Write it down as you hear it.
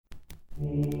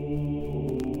Welcome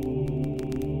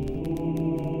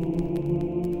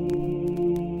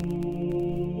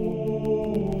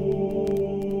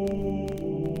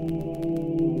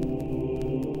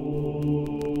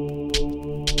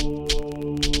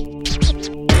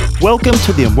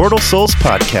to the Immortal Souls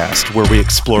podcast, where we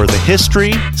explore the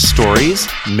history, stories,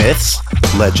 myths,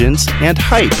 legends, and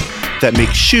hype that make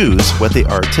shoes what they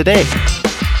are today.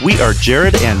 We are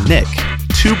Jared and Nick,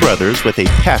 two brothers with a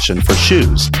passion for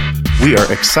shoes. We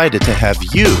are excited to have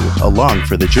you along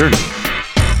for the journey.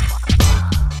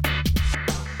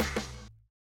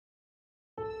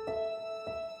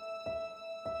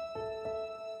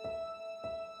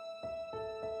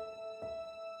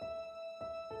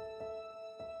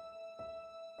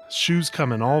 Shoes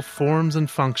come in all forms and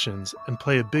functions and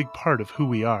play a big part of who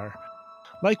we are.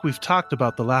 Like we've talked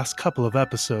about the last couple of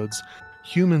episodes,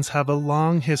 humans have a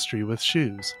long history with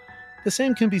shoes. The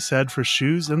same can be said for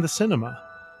shoes in the cinema.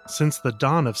 Since the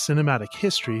dawn of cinematic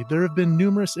history, there have been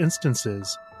numerous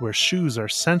instances where shoes are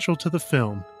central to the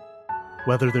film.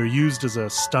 Whether they're used as a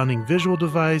stunning visual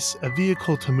device, a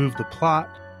vehicle to move the plot,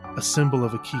 a symbol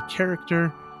of a key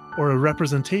character, or a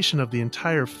representation of the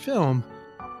entire film,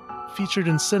 featured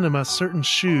in cinema, certain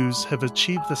shoes have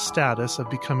achieved the status of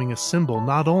becoming a symbol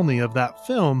not only of that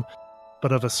film,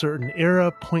 but of a certain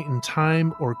era, point in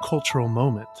time, or cultural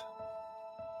moment.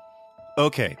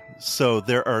 Okay, so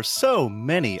there are so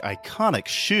many iconic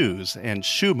shoes and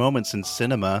shoe moments in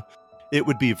cinema, it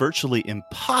would be virtually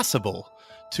impossible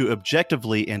to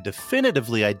objectively and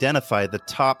definitively identify the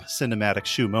top cinematic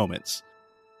shoe moments.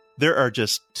 There are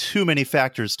just too many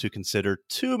factors to consider,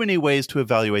 too many ways to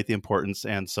evaluate the importance,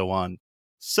 and so on.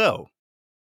 So,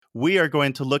 we are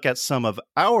going to look at some of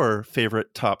our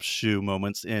favorite top shoe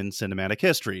moments in cinematic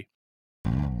history.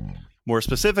 More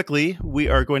specifically, we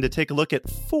are going to take a look at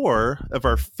 4 of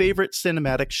our favorite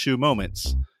cinematic shoe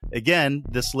moments. Again,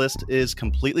 this list is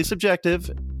completely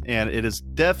subjective, and it is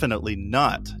definitely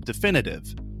not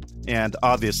definitive. And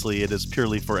obviously, it is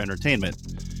purely for entertainment.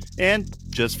 And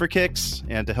just for kicks,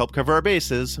 and to help cover our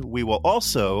bases, we will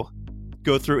also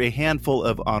go through a handful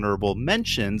of honorable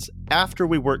mentions after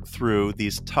we work through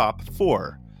these top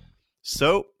 4.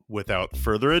 So, without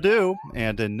further ado,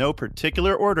 and in no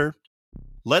particular order,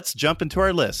 let's jump into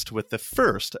our list with the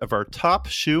first of our top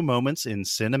shoe moments in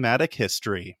cinematic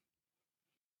history.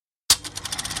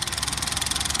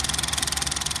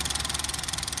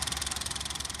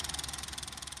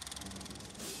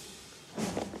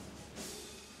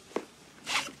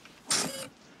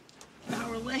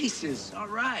 Laces, all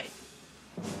right.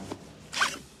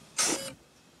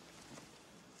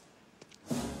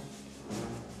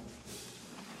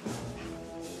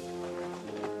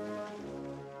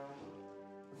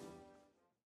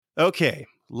 Okay,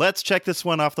 let's check this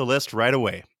one off the list right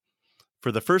away.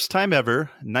 For the first time ever,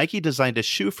 Nike designed a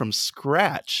shoe from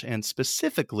scratch, and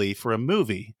specifically for a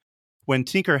movie, when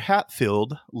Tinker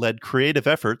Hatfield led creative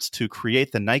efforts to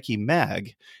create the Nike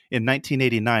Mag in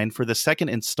 1989 for the second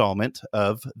installment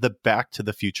of the Back to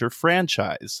the Future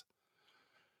franchise.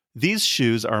 These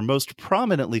shoes are most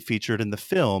prominently featured in the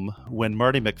film when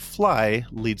Marty McFly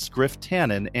leads Griff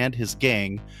Tannen and his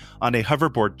gang on a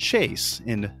hoverboard chase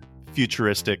in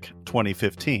futuristic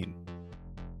 2015.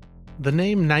 The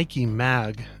name Nike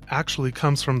Mag actually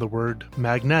comes from the word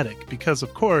magnetic because,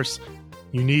 of course,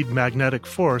 you need magnetic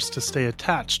force to stay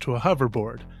attached to a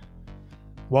hoverboard.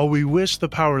 While we wish the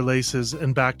power laces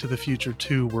in Back to the Future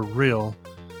 2 were real,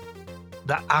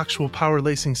 the actual power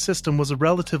lacing system was a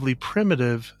relatively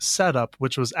primitive setup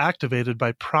which was activated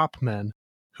by prop men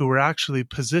who were actually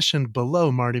positioned below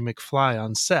Marty McFly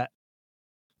on set.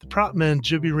 The prop men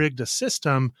jibby-rigged a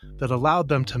system that allowed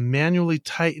them to manually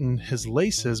tighten his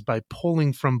laces by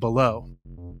pulling from below.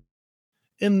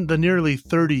 In the nearly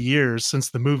 30 years since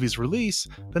the movie's release,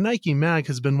 the Nike Mag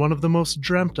has been one of the most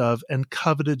dreamt of and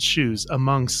coveted shoes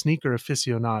among sneaker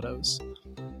aficionados.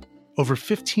 Over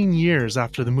 15 years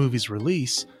after the movie's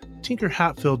release, Tinker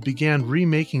Hatfield began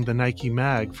remaking the Nike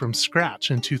Mag from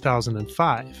scratch in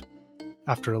 2005.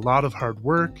 After a lot of hard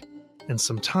work and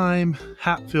some time,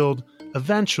 Hatfield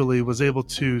eventually was able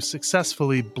to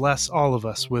successfully bless all of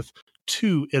us with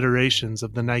 2 iterations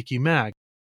of the Nike Mag,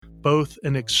 both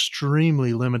in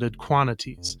extremely limited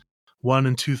quantities, one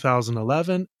in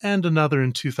 2011 and another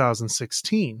in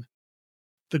 2016.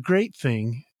 The great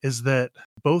thing is that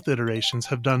both iterations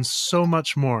have done so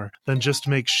much more than just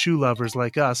make shoe lovers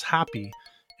like us happy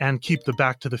and keep the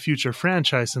Back to the Future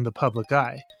franchise in the public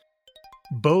eye.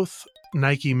 Both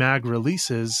Nike Mag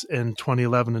releases in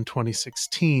 2011 and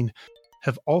 2016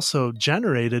 have also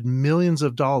generated millions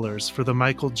of dollars for the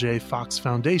Michael J. Fox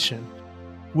Foundation,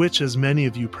 which, as many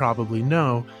of you probably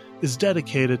know, is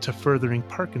dedicated to furthering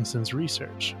Parkinson's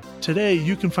research. Today,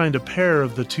 you can find a pair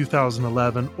of the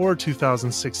 2011 or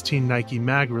 2016 Nike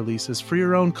Mag releases for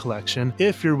your own collection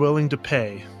if you're willing to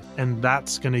pay, and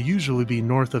that's going to usually be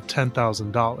north of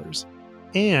 $10,000.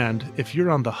 And if you're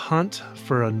on the hunt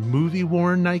for a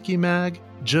movie-worn Nike Mag,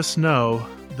 just know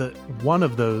that one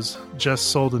of those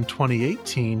just sold in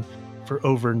 2018 for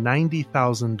over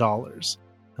 $90,000,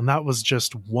 and that was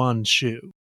just one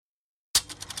shoe.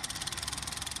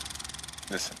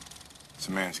 Listen, it's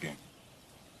a man's game,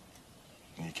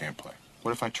 and you can't play.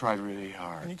 What if I tried really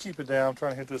hard? Can you keep it down? I'm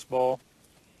trying to hit this ball.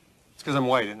 It's because I'm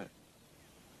white, isn't it?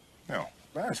 No,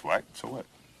 Larry's white, so what?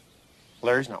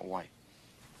 Larry's not white.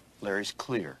 Larry's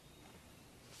clear.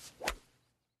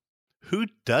 Who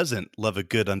doesn't love a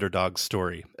good underdog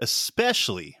story,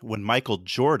 especially when Michael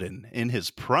Jordan, in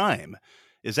his prime,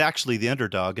 is actually the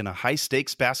underdog in a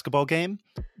high-stakes basketball game?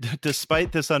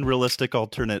 Despite this unrealistic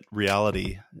alternate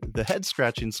reality, the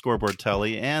head-scratching scoreboard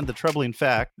tally, and the troubling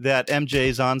fact that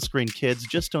MJ's on-screen kids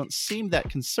just don't seem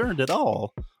that concerned at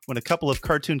all when a couple of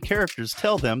cartoon characters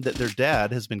tell them that their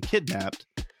dad has been kidnapped,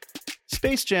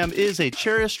 Space Jam is a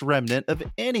cherished remnant of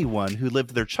anyone who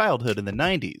lived their childhood in the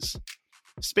 90s.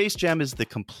 Space Jam is the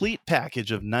complete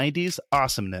package of 90s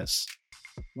awesomeness.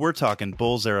 We're talking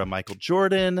Bulls era Michael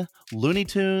Jordan, Looney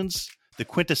Tunes, the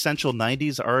quintessential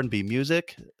 90s R&B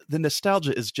music. The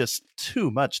nostalgia is just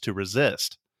too much to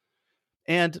resist.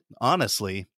 And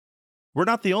honestly, we're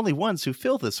not the only ones who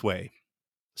feel this way.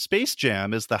 Space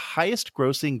Jam is the highest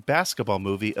grossing basketball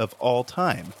movie of all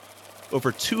time,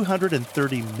 over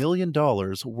 $230 million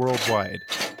worldwide.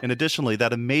 And additionally,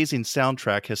 that amazing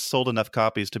soundtrack has sold enough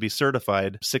copies to be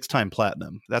certified 6-time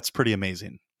platinum. That's pretty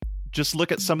amazing. Just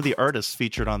look at some of the artists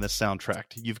featured on this soundtrack.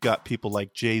 You've got people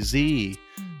like Jay-Z,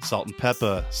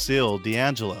 Salt-N-Pepa, Seal,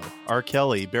 D'Angelo, R.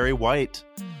 Kelly, Barry White,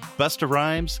 Busta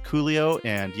Rhymes, Coolio,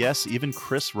 and yes, even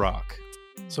Chris Rock.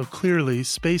 So clearly,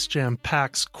 Space Jam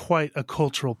packs quite a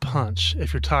cultural punch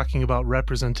if you're talking about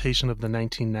representation of the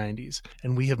 1990s,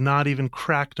 and we have not even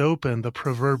cracked open the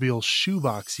proverbial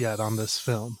shoebox yet on this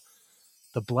film.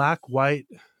 The black, white,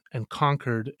 and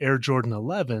conquered Air Jordan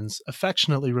 11s,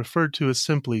 affectionately referred to as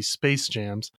simply Space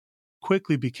Jams,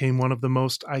 quickly became one of the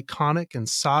most iconic and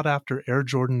sought-after Air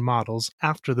Jordan models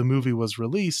after the movie was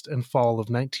released in fall of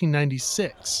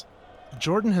 1996.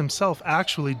 Jordan himself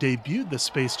actually debuted the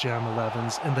Space Jam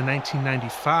 11s in the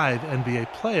 1995 NBA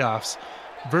playoffs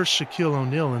versus Shaquille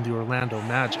O'Neal in the Orlando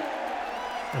Magic.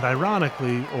 And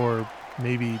ironically, or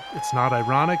maybe it's not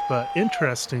ironic, but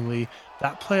interestingly,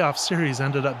 that playoff series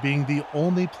ended up being the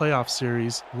only playoff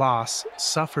series loss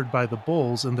suffered by the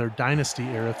Bulls in their dynasty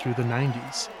era through the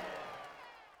 90s.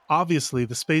 Obviously,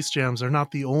 the Space Jams are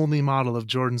not the only model of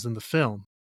Jordans in the film.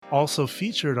 Also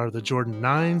featured are the Jordan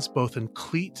 9s, both in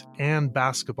cleat and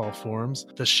basketball forms,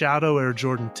 the Shadow Air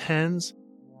Jordan 10s,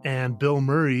 and Bill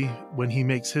Murray, when he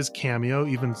makes his cameo,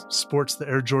 even sports the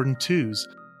Air Jordan 2s.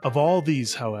 Of all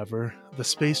these, however, the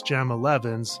Space Jam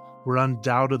 11s were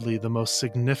undoubtedly the most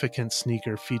significant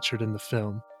sneaker featured in the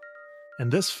film.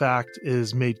 And this fact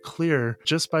is made clear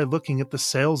just by looking at the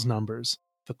sales numbers,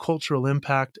 the cultural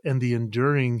impact, and the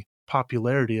enduring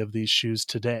popularity of these shoes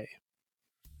today.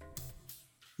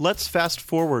 Let's fast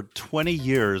forward 20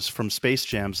 years from Space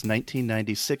Jam's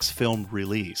 1996 film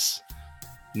release.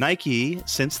 Nike,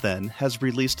 since then, has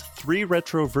released 3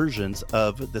 retro versions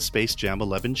of the Space Jam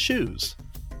 11 shoes.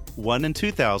 One in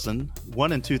 2000,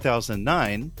 one in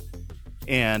 2009,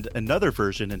 and another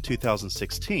version in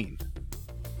 2016.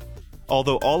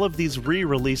 Although all of these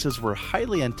re-releases were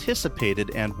highly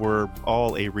anticipated and were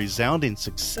all a resounding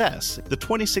success, the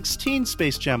 2016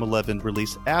 Space Jam 11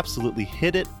 release absolutely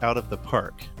hit it out of the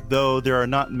park. Though there are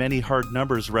not many hard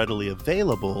numbers readily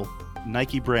available,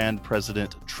 Nike brand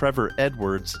president Trevor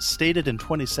Edwards stated in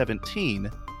 2017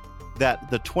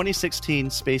 that the 2016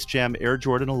 Space Jam Air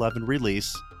Jordan 11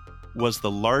 release was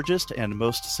the largest and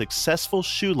most successful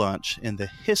shoe launch in the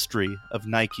history of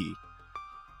Nike.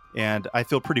 And I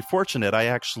feel pretty fortunate. I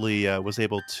actually was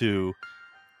able to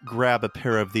grab a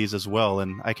pair of these as well,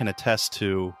 and I can attest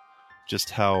to just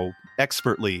how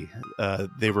expertly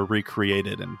they were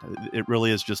recreated. And it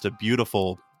really is just a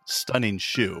beautiful, stunning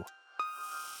shoe.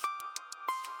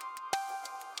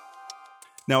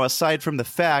 Now, aside from the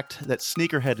fact that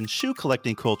sneakerhead and shoe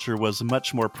collecting culture was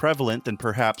much more prevalent than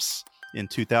perhaps in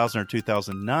 2000 or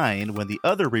 2009 when the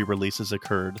other re-releases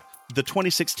occurred, the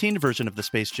 2016 version of the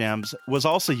Space Jams was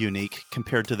also unique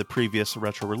compared to the previous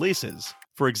retro releases.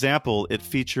 For example, it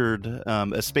featured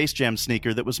a Space Jam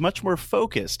sneaker that was much more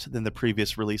focused than the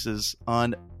previous releases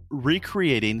on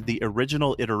recreating the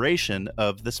original iteration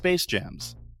of the Space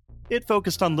Jams. It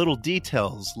focused on little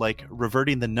details like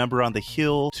reverting the number on the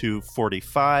heel to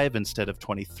 45 instead of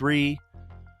 23.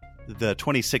 The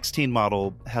 2016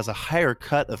 model has a higher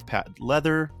cut of patent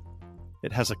leather.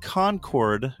 It has a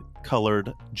Concord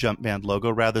colored Jumpman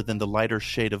logo rather than the lighter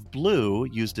shade of blue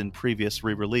used in previous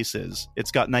re-releases.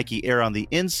 It's got Nike Air on the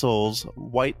insoles,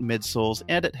 white midsoles,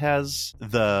 and it has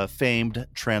the famed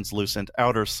translucent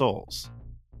outer soles.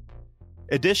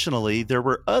 Additionally, there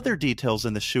were other details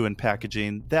in the shoe and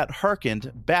packaging that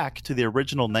harkened back to the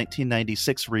original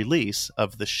 1996 release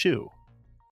of the shoe.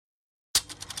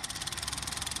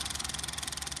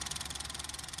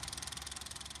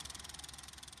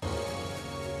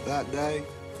 That day,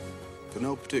 for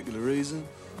no particular reason,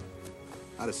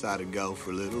 I decided to go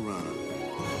for a little run.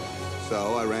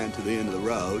 So I ran to the end of the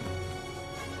road,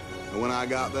 and when I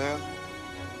got there,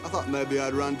 I thought maybe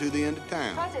I'd run to the end of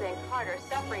town. President Carter,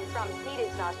 suffering from heat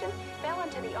exhaustion, fell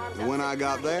into the arms of... And when I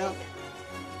got there,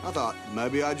 I thought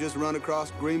maybe I'd just run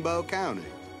across Greenbow County.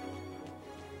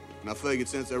 And I figured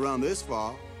since I run this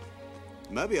far,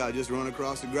 maybe I'd just run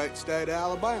across the great state of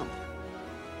Alabama.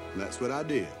 And that's what I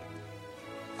did.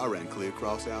 I ran clear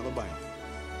across Alabama.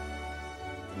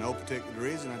 For no particular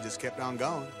reason, I just kept on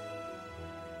going.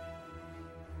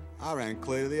 I ran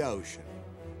clear to the ocean.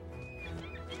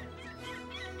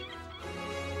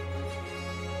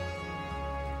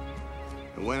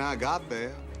 And when I got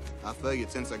there, I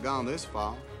figured since I'd gone this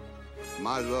far, I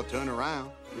might as well turn around,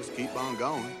 just keep on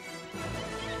going.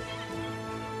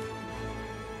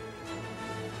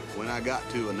 When I got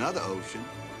to another ocean,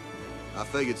 I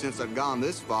figured since I'd gone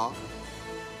this far,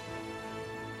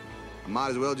 I might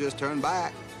as well just turn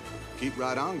back, keep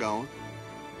right on going.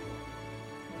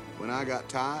 When I got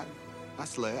tired, I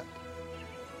slept.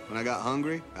 When I got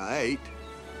hungry, I ate.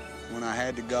 When I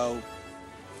had to go,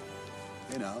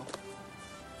 I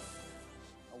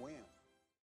went.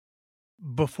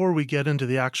 Before we get into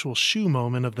the actual shoe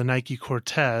moment of the Nike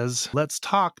Cortez, let's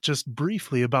talk just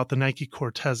briefly about the Nike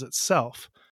Cortez itself.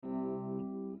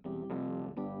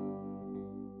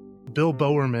 Bill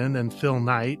Bowerman and Phil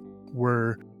Knight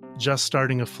were just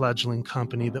starting a fledgling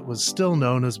company that was still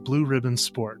known as Blue Ribbon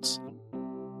Sports.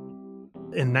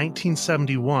 In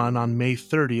 1971, on May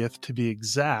 30th to be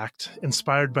exact,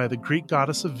 inspired by the Greek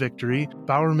goddess of victory,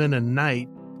 Bowerman and Knight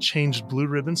changed Blue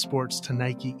Ribbon Sports to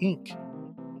Nike Inc.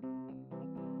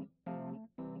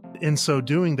 In so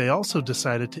doing, they also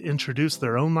decided to introduce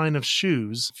their own line of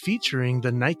shoes featuring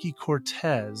the Nike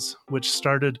Cortez, which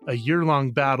started a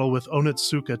year-long battle with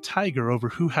Onitsuka Tiger over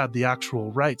who had the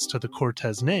actual rights to the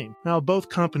Cortez name. Now, both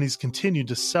companies continued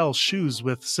to sell shoes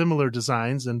with similar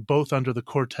designs and both under the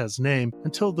Cortez name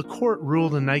until the court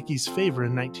ruled in Nike's favor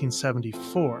in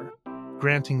 1974,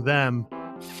 granting them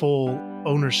full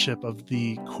ownership of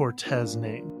the Cortez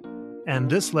name.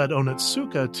 And this led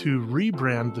Onitsuka to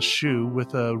rebrand the shoe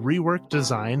with a reworked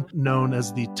design known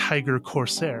as the Tiger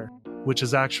Corsair, which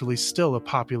is actually still a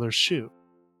popular shoe.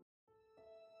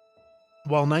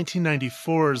 While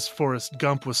 1994's Forrest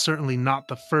Gump was certainly not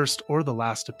the first or the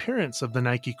last appearance of the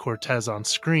Nike Cortez on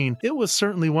screen, it was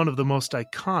certainly one of the most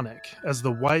iconic, as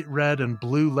the white, red, and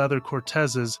blue leather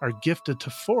Cortezes are gifted to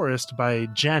Forrest by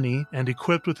Jenny, and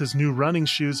equipped with his new running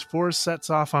shoes, Forrest sets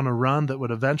off on a run that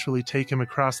would eventually take him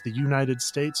across the United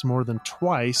States more than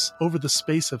twice over the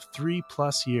space of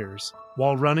 3+ years.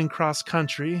 While running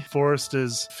cross-country, Forrest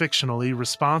is fictionally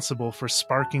responsible for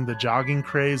sparking the jogging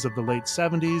craze of the late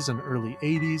 70s and early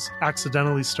 80s,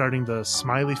 accidentally starting the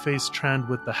smiley face trend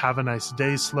with the Have a Nice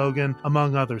Day slogan,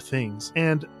 among other things.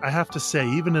 And I have to say,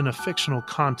 even in a fictional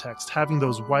context, having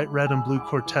those white, red, and blue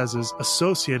Cortezes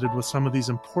associated with some of these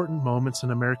important moments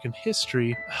in American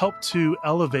history helped to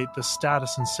elevate the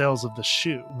status and sales of the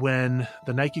shoe. When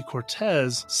the Nike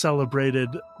Cortez celebrated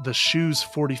the shoe's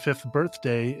 45th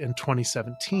birthday in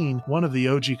 2017, one of the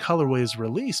OG colorways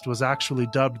released was actually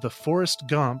dubbed the Forrest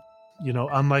Gump.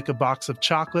 Unlike a box of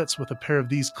chocolates, with a pair of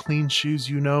these clean shoes,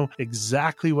 you know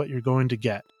exactly what you're going to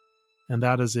get. And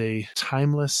that is a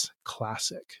timeless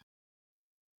classic.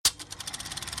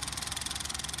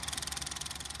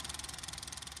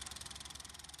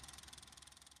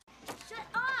 Shut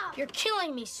up! You're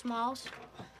killing me, Smalls.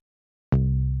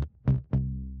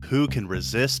 Who can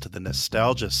resist the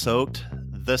nostalgia-soaked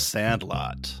The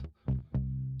Sandlot?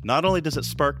 Not only does it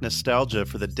spark nostalgia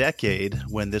for the decade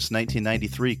when this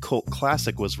 1993 cult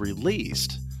classic was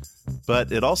released,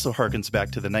 but it also harkens back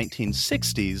to the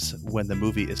 1960s when the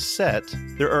movie is set.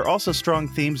 There are also strong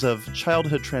themes of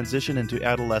childhood transition into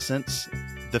adolescence,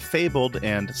 the fabled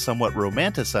and somewhat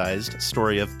romanticized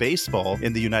story of baseball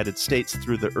in the United States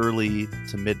through the early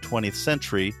to mid-20th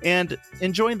century, and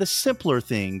enjoying the simpler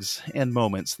things and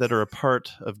moments that are a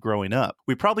part of growing up.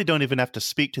 We probably don't even have to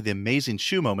speak to the amazing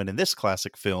shoe moment in this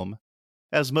classic film,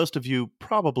 as most of you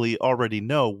probably already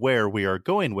know where we are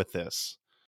going with this.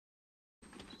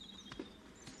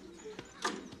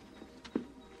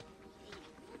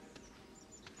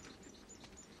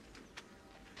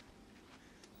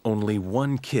 Only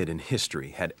one kid in history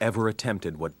had ever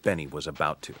attempted what Benny was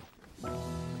about to.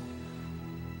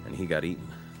 And he got eaten.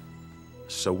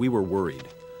 So we were worried.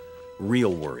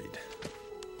 Real worried.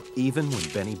 Even when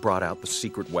Benny brought out the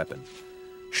secret weapon.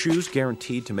 Shoes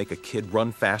guaranteed to make a kid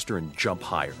run faster and jump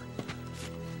higher.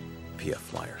 PF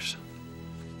Flyers.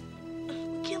 We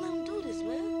can't let him do this,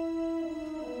 man.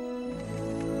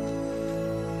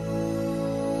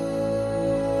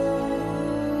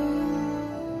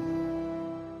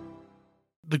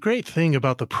 The great thing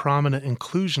about the prominent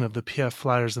inclusion of the PF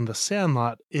Flyers in The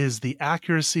Sandlot is the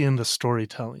accuracy in the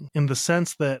storytelling, in the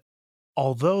sense that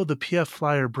although the PF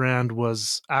Flyer brand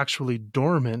was actually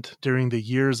dormant during the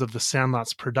years of The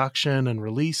Sandlot's production and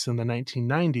release in the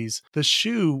 1990s, the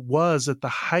shoe was at the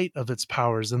height of its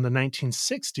powers in the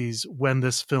 1960s when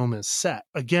this film is set.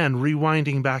 Again,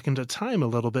 rewinding back into time a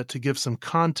little bit to give some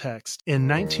context, in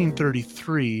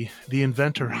 1933, the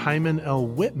inventor Hyman L.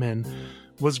 Whitman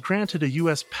was granted a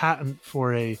U.S. patent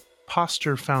for a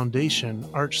Posture Foundation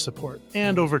arch support.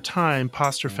 And over time,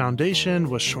 Posture Foundation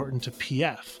was shortened to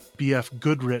PF. BF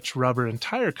Goodrich Rubber and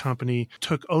Tire Company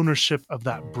took ownership of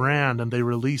that brand, and they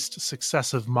released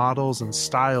successive models and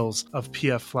styles of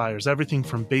PF Flyers, everything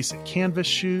from basic canvas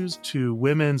shoes to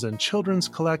women's and children's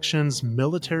collections,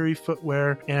 military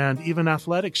footwear, and even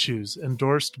athletic shoes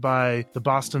endorsed by the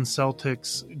Boston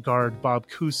Celtics guard Bob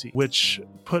Cousy, which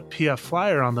put PF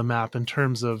Flyer on the map in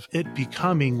terms of it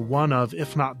becoming one of,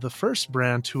 if not the first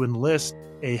brand to enlist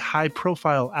a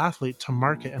high-profile athlete to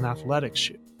market an athletic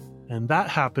shoe. And that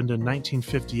happened in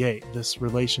 1958, this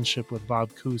relationship with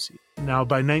Bob Cousy. Now,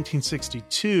 by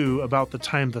 1962, about the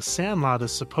time The Sandlot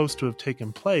is supposed to have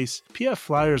taken place, PF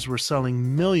Flyers were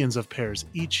selling millions of pairs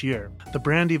each year. The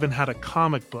brand even had a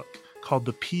comic book called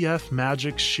the PF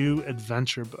Magic Shoe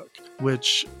Adventure Book,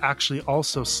 which actually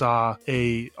also saw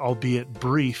a, albeit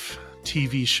brief,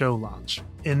 TV show launch.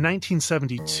 In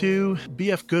 1972,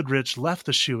 BF Goodrich left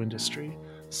the shoe industry,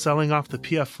 selling off the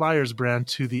PF Flyers brand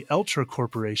to the Eltra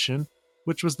Corporation,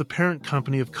 which was the parent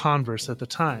company of Converse at the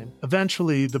time.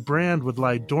 Eventually, the brand would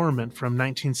lie dormant from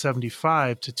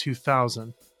 1975 to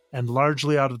 2000, and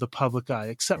largely out of the public eye,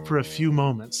 except for a few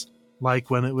moments, like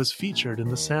when it was featured in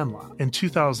The Sandlot. In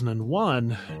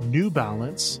 2001, New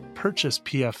Balance purchased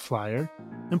PF Flyer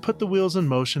and put the wheels in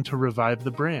motion to revive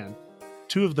the brand.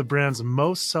 Two of the brand's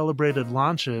most celebrated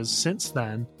launches since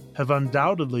then have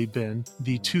undoubtedly been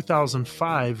the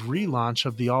 2005 relaunch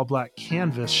of the all-black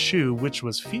canvas shoe, which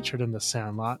was featured in The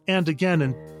Sandlot, and again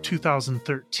in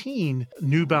 2013,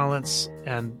 New Balance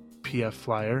and PF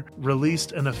Flyer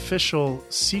released an official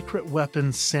Secret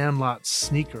Weapon Sandlot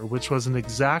sneaker, which was an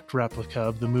exact replica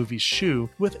of the movie's shoe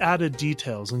with added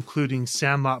details, including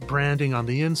Sandlot branding on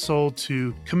the insole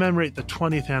to commemorate the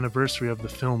 20th anniversary of the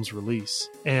film's release.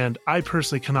 And I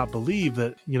personally cannot believe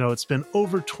that, it's been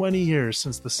over 20 years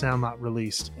since The Sandlot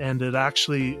released, and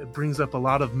it brings up a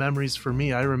lot of memories for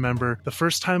me. I remember the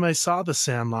first time I saw The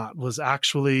Sandlot was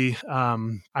actually, I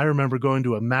remember going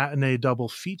to a matinee double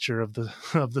feature of the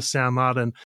Sandlot,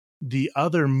 and the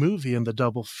other movie in the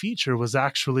double feature was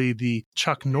actually the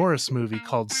Chuck Norris movie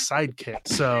called Sidekick.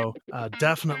 So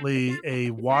definitely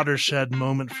a watershed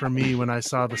moment for me when I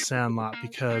saw The Sandlot,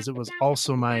 because it was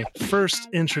also my first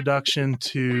introduction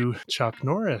to Chuck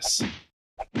Norris.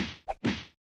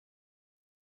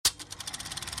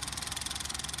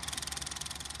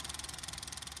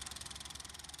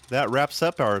 That wraps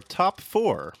up our top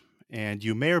 4, and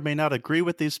you may or may not agree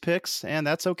with these picks, and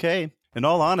that's okay. In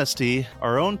all honesty,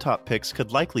 our own top picks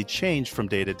could likely change from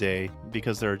day to day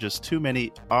because there are just too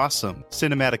many awesome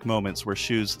cinematic moments where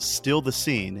shoes steal the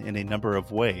scene in a number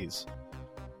of ways.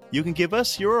 You can give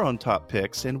us your own top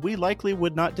picks, and we likely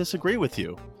would not disagree with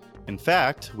you. In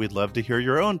fact, we'd love to hear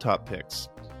your own top picks.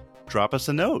 Drop us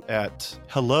a note at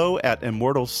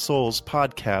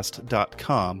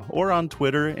hello@immortalsoulspodcast.com or on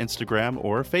Twitter, Instagram,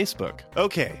 or Facebook.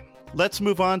 Okay. Let's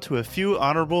move on to a few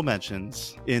honorable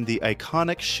mentions in the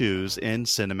iconic shoes in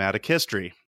cinematic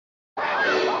history.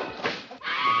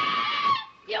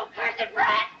 You cursed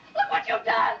brat! Look what you've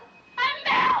done! I'm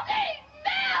melting!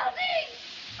 Melting!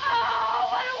 Oh,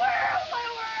 what a world! What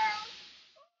a world!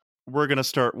 We're going to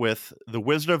start with The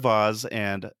Wizard of Oz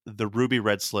and the ruby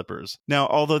red slippers. Now,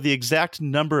 although the exact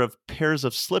number of pairs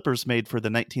of slippers made for the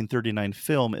 1939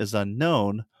 film is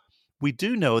unknown, we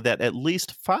do know that at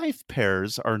least 5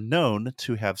 pairs are known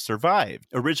to have survived.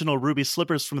 Original ruby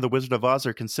slippers from The Wizard of Oz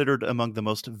are considered among the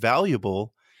most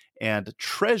valuable and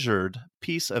treasured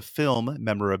piece of film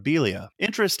memorabilia.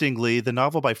 Interestingly, the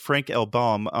novel by Frank L.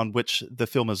 Baum, on which the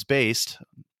film is based,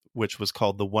 which was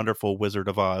called The Wonderful Wizard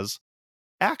of Oz,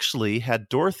 actually had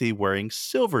Dorothy wearing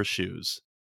silver shoes.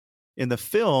 In the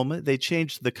film, they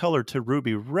changed the color to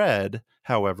ruby red,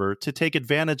 however, to take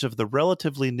advantage of the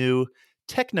relatively new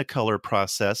Technicolor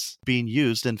process being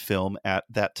used in film at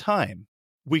that time.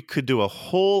 We could do a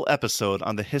whole episode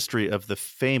on the history of the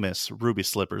famous ruby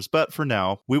slippers, but for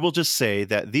now, we will just say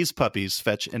that these puppies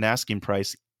fetch an asking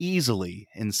price easily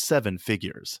in 7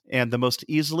 figures. And the most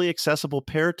easily accessible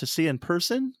pair to see in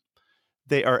person?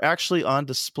 They are actually on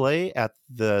display at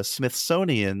the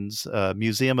Smithsonian's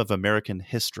Museum of American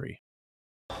History.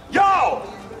 Yo!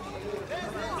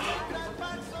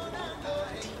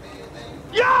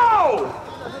 Yo!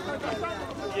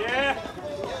 Yeah.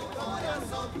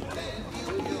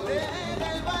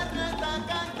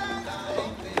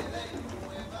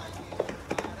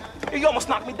 You almost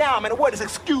knocked me down, man. The word is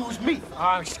excuse me.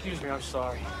 Excuse me, I'm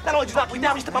sorry. Not only did you knock me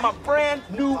down, you stepped on my brand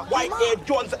new white Air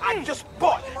Jordans that I just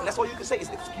bought. And that's all you can say is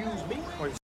excuse me.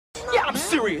 Yeah, I'm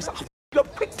serious. I'll f you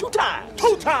up quick 2 times.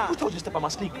 2 times. Who told you to step on my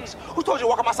sneakers? Who told you to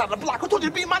walk on my side of the block? Who told you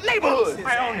to be in my neighborhood?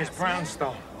 I own this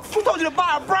brownstone. Who told you to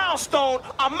buy a brownstone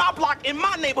on my block, in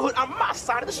my neighborhood, on my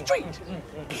side of the street?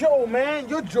 Yo, man,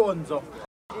 your Jordans are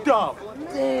dumb.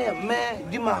 Damn,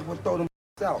 man. You might as well throw them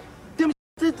out. Them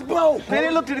did the blow. Man, they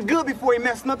looked at the good before he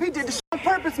messed up. He did the on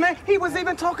purpose, man. He was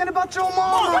even talking about your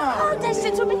mama. I heard that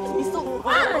shit to me. Be so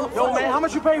fun. Yo, man, how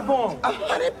much you pay for them?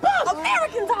 $100.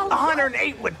 American dollars.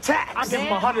 108 with tax. I give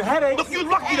him 100 headaches. Look, you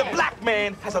lucky the black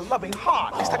man has a loving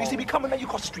heart. Next time you see me coming, man, you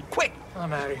cross the street quick.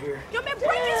 I'm out of here. Yo, man,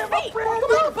 break his feet. Come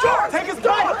on, Sure, take his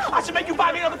gun. I should make you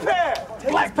buy me another pair.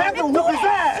 Black Panther will whoop his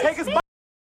ass. Take his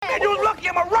Man, you're lucky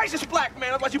I'm a righteous black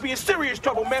man. Otherwise you'd be in serious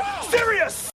trouble, man.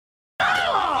 Serious!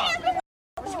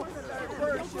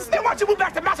 Then why don't you move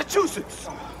back to Massachusetts?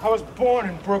 I was born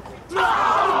in Brooklyn.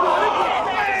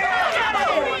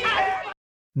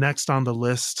 Next on the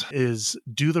list is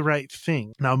Do the Right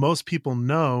Thing. Now, most people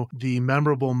know the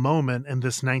memorable moment in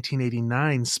this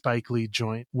 1989 Spike Lee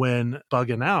joint when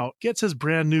Buggin' Out gets his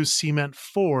brand new Cement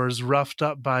 4s roughed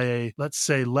up by a, let's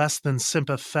say, less than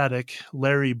sympathetic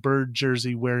Larry Bird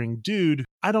jersey wearing dude.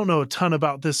 I don't know a ton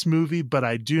about this movie, but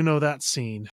I do know that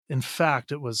scene. In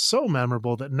fact, it was so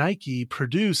memorable that Nike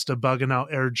produced a Buggin'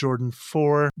 Out Air Jordan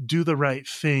 4 Do the Right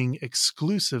Thing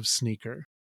exclusive sneaker,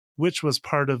 which was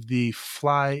part of the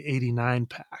Fly 89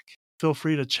 pack. Feel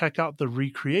free to check out the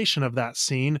recreation of that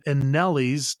scene in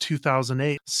Nelly's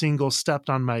 2008 single Stepped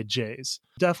on My J's.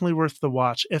 Definitely worth the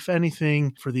watch, if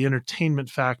anything, for the entertainment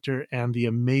factor and the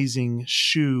amazing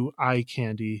shoe eye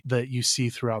candy that you see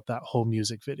throughout that whole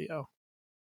music video.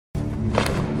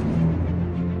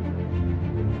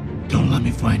 Don't let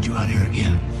me find you out here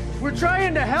again. We're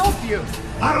trying to help you.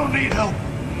 I don't need help.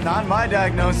 Not my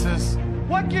diagnosis.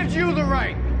 What gives you the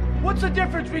right? What's the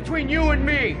difference between you and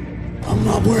me? I'm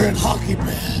not wearing hockey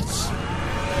pads.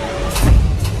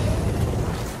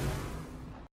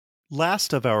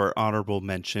 Last of our honorable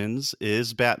mentions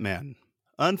is Batman.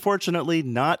 Unfortunately,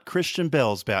 not Christian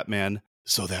Bale's Batman,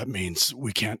 so that means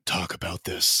we can't talk about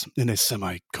this in a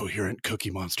semi-coherent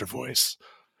Cookie Monster voice.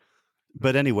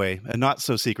 But anyway, a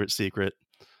not-so-secret secret.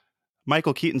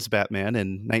 Michael Keaton's Batman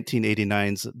in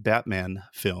 1989's Batman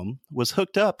film was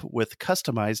hooked up with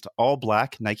customized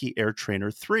all-black Nike Air Trainer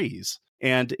 3s.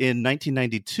 And in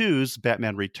 1992's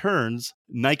Batman Returns,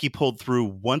 Nike pulled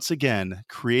through once again,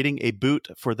 creating a boot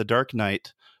for The Dark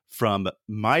Knight from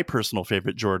my personal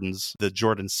favorite Jordans, the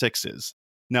Jordan 6s.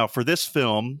 Now, for this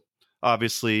film,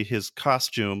 obviously his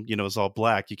costume, is all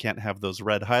black. You can't have those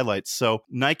red highlights. So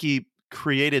Nike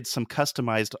created some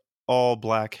customized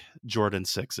all-black Jordan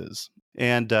 6s.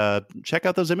 And check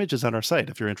out those images on our site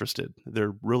if you're interested.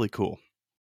 They're really cool.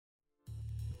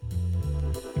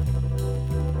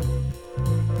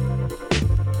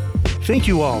 Thank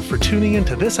you all for tuning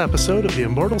into this episode of the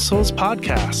Immortal Souls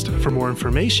podcast. For more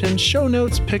information, show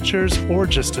notes, pictures, or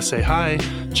just to say hi,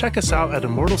 check us out at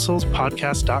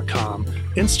immortalsoulspodcast.com,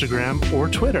 Instagram, or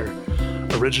Twitter.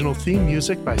 Original theme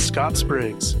music by Scott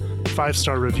Spriggs.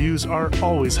 5-star reviews are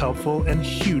always helpful and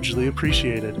hugely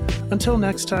appreciated. Until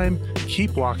next time,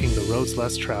 keep walking the roads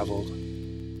less traveled.